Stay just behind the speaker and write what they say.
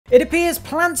It appears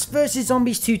Plants vs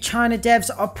Zombies 2 China devs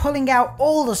are pulling out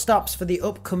all the stops for the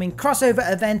upcoming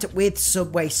crossover event with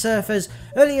Subway Surfers.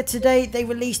 Earlier today, they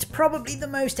released probably the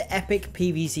most epic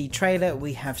PvZ trailer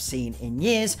we have seen in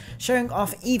years, showing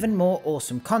off even more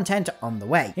awesome content on the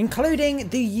way, including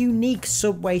the unique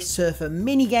Subway Surfer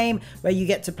minigame where you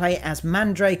get to play as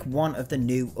Mandrake, one of the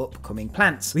new upcoming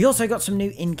plants. We also got some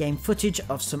new in-game footage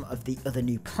of some of the other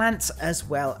new plants, as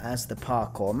well as the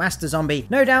parkour master zombie.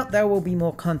 No doubt there will be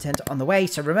more content on the way,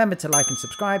 so remember to like and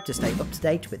subscribe to stay up to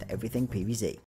date with everything PvZ.